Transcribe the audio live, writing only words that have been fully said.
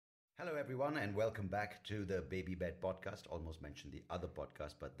Hello, everyone, and welcome back to the Baby Bed podcast. Almost mentioned the other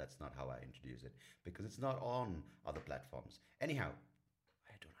podcast, but that's not how I introduce it because it's not on other platforms. Anyhow,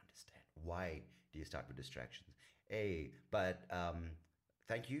 I don't understand. Why do you start with distractions? Thank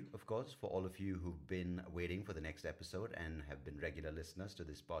you, of course, for all of you who've been waiting for the next episode and have been regular listeners to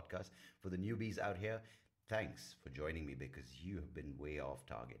this podcast. For the newbies out here, thanks for joining me because you have been way off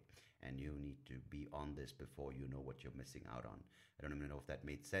target and you need to be on this before you know what you're missing out on. I don't even know if that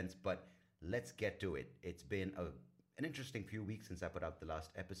made sense, but let's get to it. It's been an interesting few weeks since I put out the last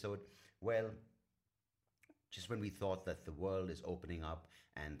episode. Well, just when we thought that the world is opening up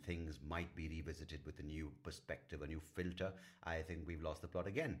and things might be revisited with a new perspective, a new filter, I think we've lost the plot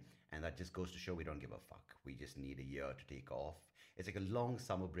again. And that just goes to show we don't give a fuck. We just need a year to take off. It's like a long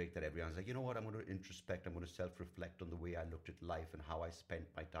summer break that everyone's like, you know what, I'm going to introspect, I'm going to self-reflect on the way I looked at life and how I spent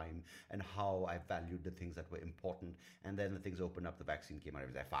my time and how I valued the things that were important. And then the things opened up, the vaccine came out, I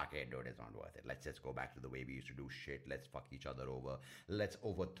was like, fuck it, dude, it's not worth it. Let's just go back to the way we used to do shit. Let's fuck each other over. Let's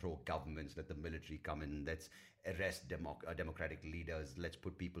overthrow governments, let the military come in, let's arrest democratic leaders, let's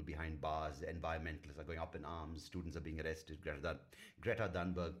put people behind bars, environmentalists are going up in arms, students are being arrested, Greta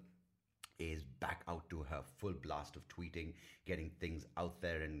Thunberg is back out to her full blast of tweeting, getting things out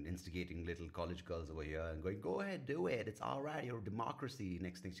there and instigating little college girls over here and going, go ahead, do it. It's all right. You're a democracy.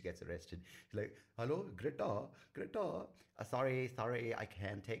 Next thing she gets arrested. She's like, hello, Greta. Sorry, I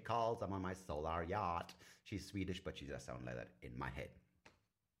can't take calls. I'm on my solar yacht. She's Swedish, but she just sounds like that in my head.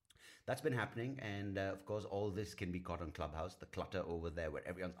 That's been happening, and of course, all this can be caught on Clubhouse. The clutter over there, where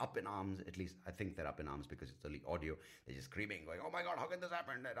everyone's up in arms. At least I think they're up in arms because it's only audio. They're just screaming, going, "Oh my God, how can this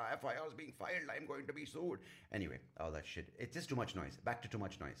happen? That FIR is being filed. I'm going to be sued." Anyway, all that shit. It's just too much noise. Back to too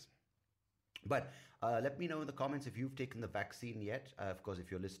much noise. But let me know in the comments if you've taken the vaccine yet. Of course, if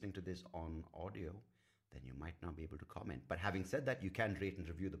you're listening to this on audio, then you might not be able to comment. But having said that, you can rate and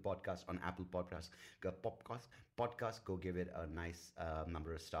review the podcast on Apple Podcasts. Go give it a nice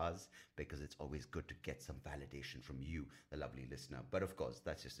number of stars because it's always good to get some validation from you, the lovely listener. But of course,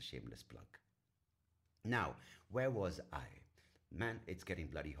 that's just a shameless plug. Now, where was I? Man, it's getting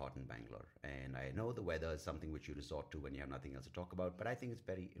bloody hot in Bangalore. And I know the weather is something which you resort to when you have nothing else to talk about, but I think it's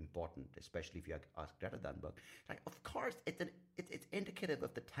very important, especially if you ask Greta Thunberg. Like, of course, it's indicative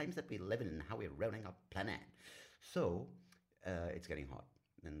of the times that we live in and how we're ruining our planet. So, it's getting hot.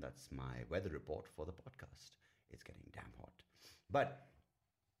 And that's my weather report for the podcast. It's getting damn hot. But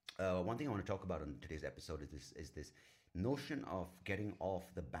one thing I want to talk about on today's episode is this notion of getting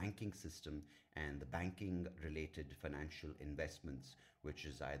off the banking system and the banking related financial investments, which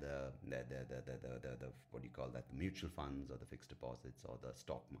is either the what do you call that, the mutual funds or the fixed deposits or the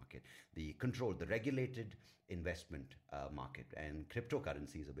stock market, the controlled, the regulated investment market. And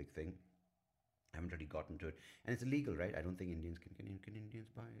cryptocurrency is a big thing. I haven't really gotten to it, and it's illegal, right? I don't think Indians can Indians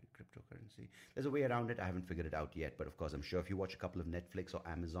buy cryptocurrency. There's a way around it. I haven't figured it out yet, but of course, I'm sure if you watch a couple of Netflix or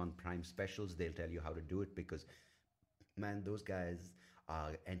Amazon Prime specials, they'll tell you how to do it because, man, those guys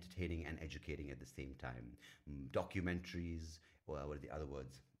are entertaining and educating at the same time. Documentaries, or what are the other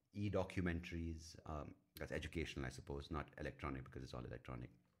words? E-documentaries. That's educational, I suppose, not electronic because it's all electronic.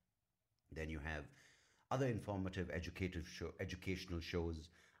 Then you have other informative, educational shows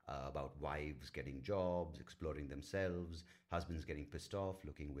about wives getting jobs, exploring themselves, husbands getting pissed off,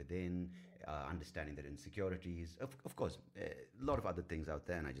 looking within, understanding their insecurities. Of course, a lot of other things out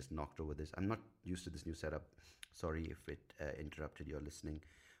there, and I just knocked over this. I'm not used to this new setup. Sorry if it interrupted your listening.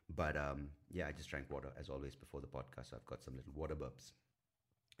 But yeah, I just drank water, as always, before the podcast. So I've got some little water burps.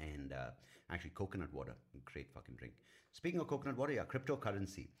 And actually, coconut water, great fucking drink. Speaking of coconut water, yeah,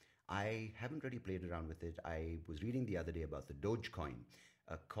 cryptocurrency. I haven't really played around with it. I was reading the other day about the Dogecoin,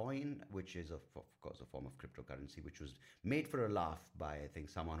 a coin which is, of course, a form of cryptocurrency, which was made for a laugh by, I think,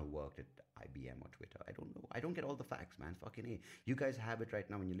 someone who worked at IBM or Twitter. I don't know. I don't get all the facts, man. Fucking A. You guys have it right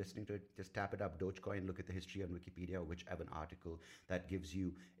now when you're listening to it. Just tap it up, Dogecoin, look at the history on Wikipedia or whichever article that gives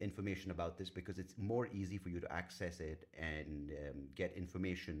you information about this because it's more easy for you to access it and get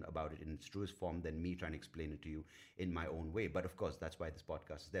information about it in its truest form than me trying to explain it to you in my own way. But of course, that's why this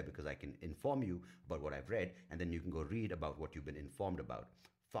podcast is there because I can inform you about what I've read and then you can go read about what you've been informed about.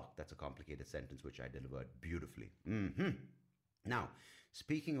 Fuck, that's a complicated sentence which I delivered beautifully. Now,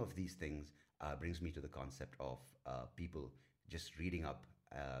 speaking of these things, brings me to the concept of people just reading up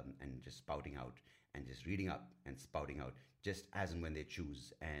and just spouting out and just reading up and spouting out just as and when they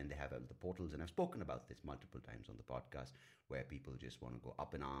choose. And they have the portals. And I've spoken about this multiple times on the podcast, where people just want to go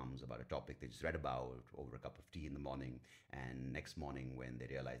up in arms about a topic they just read about over a cup of tea in the morning. And next morning, when they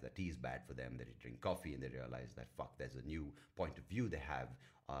realize that tea is bad for them, they drink coffee and they realize that, fuck, there's a new point of view they have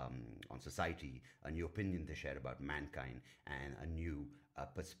on society, a new opinion they share about mankind, and a new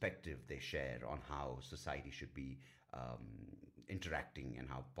perspective they share on how society should be um, interacting, and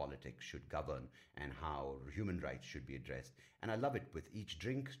how politics should govern, and how human rights should be addressed. And I love it. With each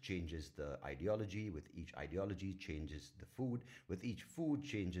drink changes the ideology, with each ideology changes the food, with each food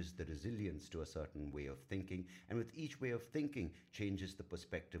changes the resilience to a certain way of thinking, and with each way of thinking changes the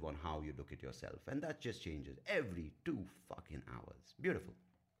perspective on how you look at yourself. And that just changes every 2 fucking hours. Beautiful.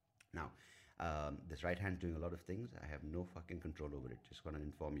 Now, this right hand doing a lot of things. I have no fucking control over it. Just want to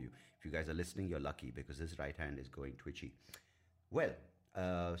inform you. If you guys are listening, you're lucky, because this right hand is going twitchy. Well,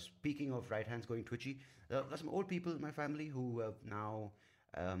 speaking of right hands going twitchy, got some old people in my family who have now,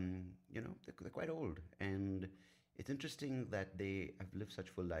 they're quite old. And it's interesting that they have lived such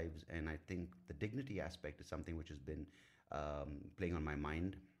full lives. And I think the dignity aspect is something which has been playing on my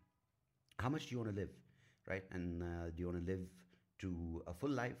mind. How much do you want to live, right? And do you want to live to a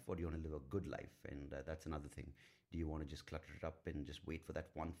full life, or do you want to live a good life? And that's another thing. Do you want to just clutter it up and just wait for that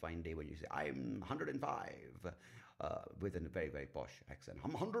one fine day when you say, I'm 105, with a very, very posh accent,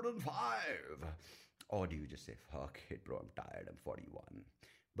 I'm 105? Or do you just say, fuck it, bro, I'm tired, I'm 41?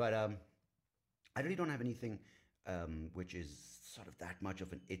 But I really don't have anything which is sort of that much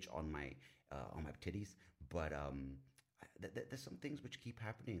of an itch on my titties. But there's some things which keep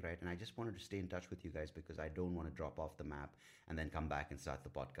happening, right? And I just wanted to stay in touch with you guys, because I don't want to drop off the map and then come back and start the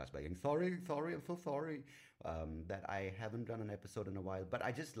podcast by going, sorry, I'm so sorry that I haven't done an episode in a while. But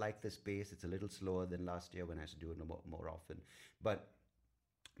I just like this pace. It's a little slower than last year when I used to do it more often. But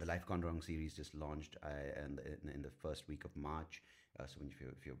the Life Gone Wrong series just launched in the first week of March. So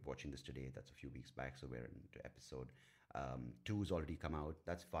if you're watching this today, that's a few weeks back. So we're into episode 2's already come out.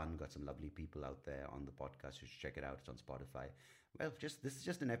 That's fun. Got some lovely people out there on the podcast. You should check it out. It's on Spotify. Well, this is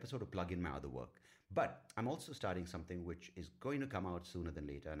just an episode to plug in my other work. But I'm also starting something which is going to come out sooner than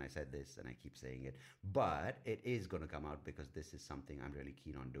later. And I said this and I keep saying it. But it is going to come out, because this is something I'm really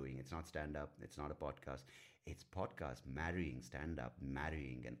keen on doing. It's not stand-up. It's not a podcast. It's podcast marrying stand-up,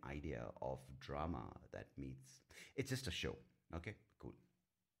 marrying an idea of drama that meets. It's just a show. Okay, cool.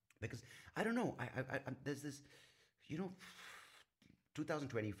 Because I don't know. There's this,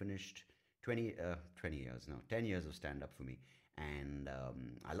 2020 finished 20 years now, 10 years of stand-up for me. And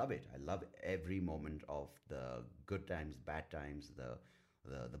I love it. I love every moment of the good times, bad times,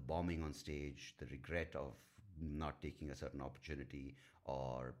 the bombing on stage, the regret of not taking a certain opportunity,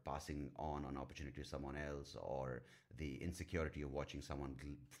 or passing on an opportunity to someone else, or the insecurity of watching someone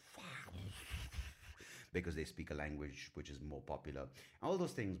because they speak a language which is more popular. All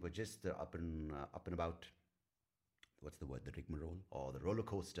those things were just up and about. What's the word? The rigmarole, or the roller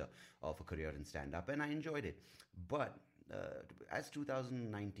coaster of a career in stand-up, and I enjoyed it. But as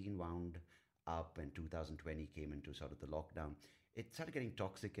 2019 wound up and 2020 came into sort of the lockdown, it started getting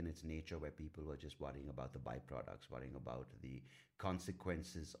toxic in its nature, where people were just worrying about the byproducts, worrying about the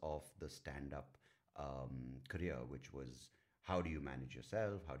consequences of the stand-up career, which was, how do you manage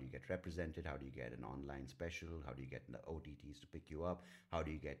yourself? How do you get represented? How do you get an online special? How do you get the OTTs to pick you up? How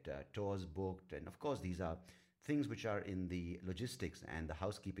do you get tours booked? And of course, these are things which are in the logistics and the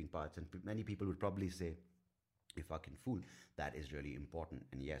housekeeping parts. And many people would probably say, you fucking fool, that is really important.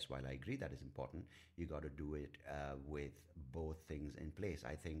 And yes, while I agree that is important, you got to do it with both things in place.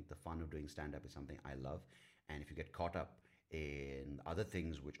 I think the fun of doing stand-up is something I love. And if you get caught up in other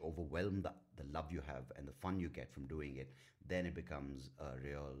things which overwhelm the love you have and the fun you get from doing it, then it becomes a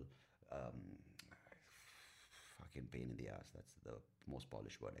real fucking pain in the ass. That's the most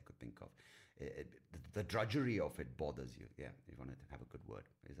polished word I could think of. The drudgery of it bothers you. Yeah, if you want to have a good word.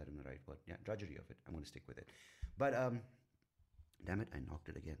 Is that in the right word? Yeah, drudgery of it. I'm going to stick with it. But damn it, I knocked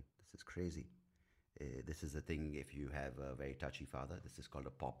it again. This is crazy. This is the thing, if you have a very touchy father, this is called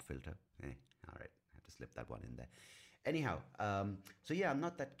a pop filter. All right, I have to slip that one in there. Anyhow, so yeah, I'm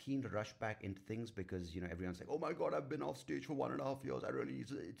not that keen to rush back into things, because everyone's like, oh my god, I've been off stage for 1.5 years.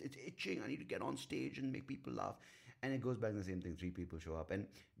 It's itching. I need to get on stage and make people laugh. And it goes back to the same thing. 3 people show up, and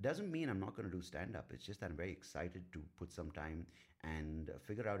doesn't mean I'm not going to do stand up. It's just that I'm very excited to put some time and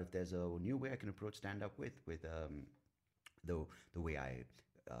figure out if there's a new way I can approach stand up with the way I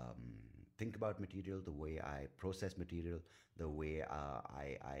think about material, the way I process material, the way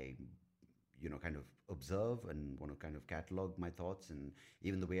I kind of observe and want to kind of catalog my thoughts, and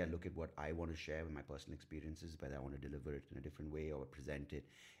even the way I look at what I want to share with my personal experiences, whether I want to deliver it in a different way or present it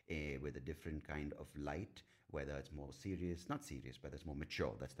with a different kind of light, whether it's more serious, not serious, whether it's more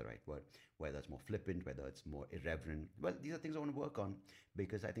mature, that's the right word, whether it's more flippant, whether it's more irreverent. Well, these are things I want to work on,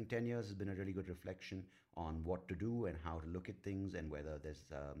 because I think 10 years has been a really good reflection on what to do and how to look at things, and whether there's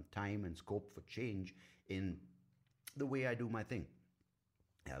time and scope for change in the way I do my thing.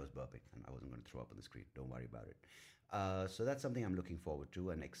 Yeah, I was burping and I wasn't going to throw up on the screen. Don't worry about it. So that's something I'm looking forward to,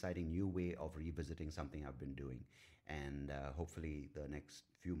 an exciting new way of revisiting something I've been doing. And hopefully, the next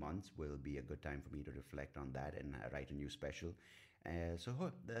few months will be a good time for me to reflect on that and write a new special.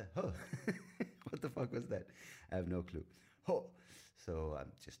 What the fuck was that? I have no clue. So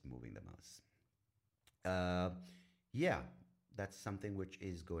I'm just moving the mouse. Yeah, that's something which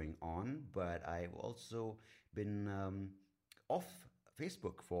is going on, but I've also been off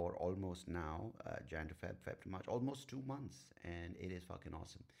Facebook for almost now, Jan to Feb to March, almost 2 months, and it is fucking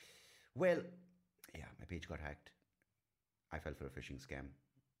awesome. Well, yeah, my page got hacked. I fell for a phishing scam.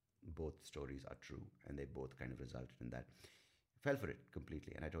 Both stories are true, and they both kind of resulted in that. Fell for it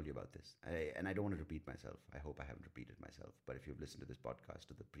completely, and I told you about this. And I don't want to repeat myself. I hope I haven't repeated myself. But if you've listened to this podcast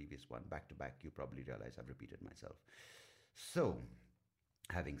to the previous one back to back, you probably realize I've repeated myself. So,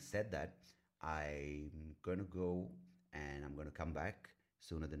 having said that, I'm going to go and I'm going to come back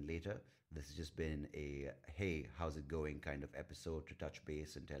sooner than later. This has just been a hey, how's it going kind of episode to touch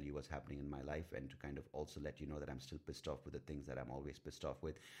base and tell you what's happening in my life, and to kind of also let you know that I'm still pissed off with the things that I'm always pissed off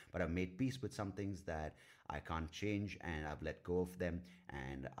with. But I've made peace with some things that I can't change, and I've let go of them.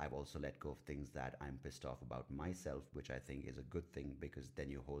 And I've also let go of things that I'm pissed off about myself, which I think is a good thing, because then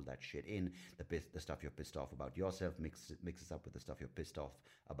you hold that shit in. The stuff you're pissed off about yourself mixes up with the stuff you're pissed off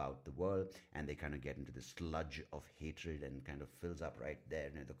about the world, and they kind of get into this sludge of hatred and kind of fills up right there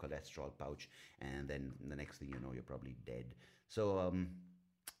near the cholesterol pouch, and then the next thing you know, you're probably dead. So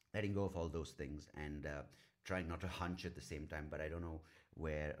letting go of all those things, and trying not to hunch at the same time. But I don't know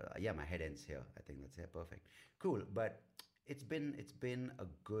where. Yeah, my head ends here. I think that's it. Perfect. Cool. But it's been a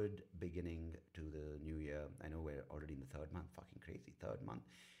good beginning to the new year. I know we're already in the third month. Fucking crazy, third month,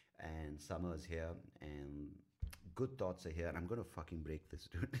 and summer's here, and good thoughts are here. And I'm gonna fucking break this,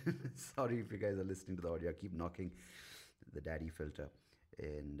 dude. Sorry if you guys are listening to the audio. I keep knocking the daddy filter,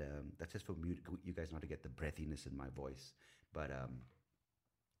 and that's just for you guys not to get the breathiness in my voice. But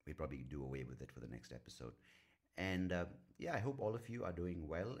we probably do away with it for the next episode. And yeah, I hope all of you are doing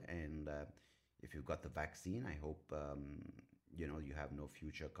well. And if you've got the vaccine, I hope you have no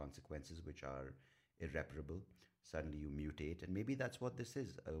future consequences which are irreparable. Suddenly you mutate, and maybe that's what this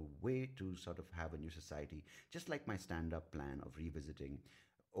is, a way to sort of have a new society, just like my stand-up plan of revisiting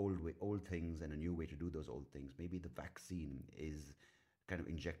old things and a new way to do those old things. Maybe the vaccine is kind of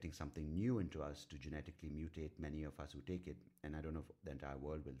injecting something new into us to genetically mutate many of us who take it, and I don't know if the entire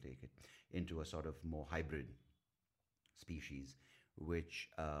world will take it, into a sort of more hybrid species, which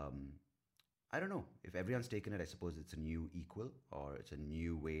I don't know. If everyone's taken it, I suppose it's a new equal, or it's a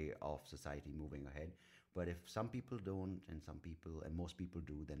new way of society moving ahead. But if some people don't, and some people, and most people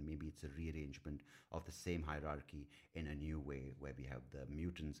do, then maybe it's a rearrangement of the same hierarchy in a new way, where we have the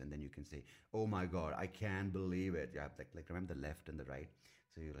mutants, and then you can say, "Oh my God, I can't believe it." You have like remember the left and the right.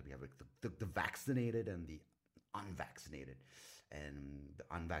 So we have like the vaccinated and the unvaccinated, and the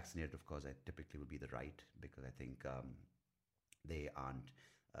unvaccinated, of course, I typically will be the right, because I think they aren't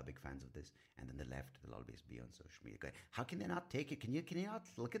big fans of this. And then the left, they'll always be on social media going, how can they not take it? Can you not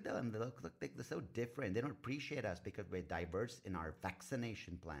look at them? They look like they're so different. They don't appreciate us because we're diverse in our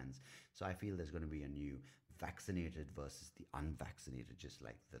vaccination plans. So I feel there's going to be a new vaccinated versus the unvaccinated, just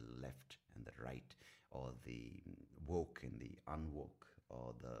like the left and the right, or the woke and the unwoke,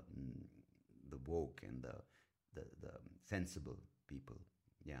 or the woke and the sensible people.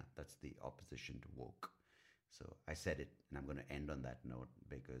 Yeah, that's the opposition to woke. So I said it, and I'm going to end on that note,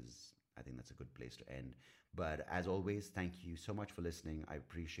 because I think that's a good place to end. But as always, thank you so much for listening. I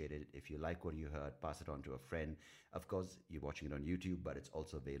appreciate it. If you like what you heard, pass it on to a friend. Of course, you're watching it on YouTube, but it's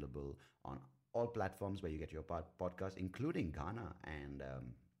also available on all platforms where you get your podcast, including Ghana and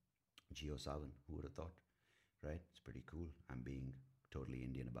JioSaavn. Who would have thought, right? It's pretty cool. I'm being totally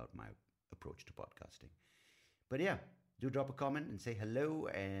Indian about my approach to podcasting. But yeah, do drop a comment and say hello,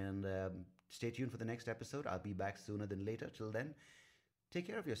 and stay tuned for the next episode. I'll be back sooner than later. Till then, take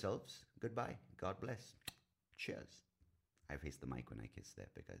care of yourselves. Goodbye. God bless. Cheers. I face the mic when I kiss there,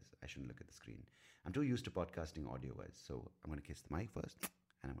 because I shouldn't look at the screen. I'm too used to podcasting audio-wise, so I'm going to kiss the mic first,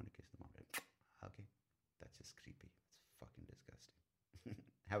 and I'm going to kiss the mom. Okay? That's just creepy. It's fucking disgusting.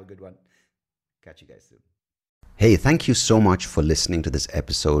 Have a good one. Catch you guys soon. Hey, thank you so much for listening to this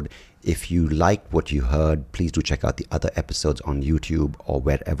episode. If you liked what you heard, please do check out the other episodes on YouTube or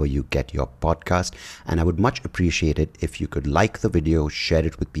wherever you get your podcast. And I would much appreciate it if you could like the video, share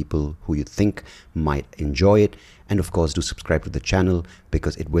it with people who you think might enjoy it, and of course, do subscribe to the channel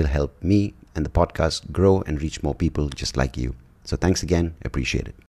because it will help me and the podcast grow and reach more people just like you. So thanks again. Appreciate it.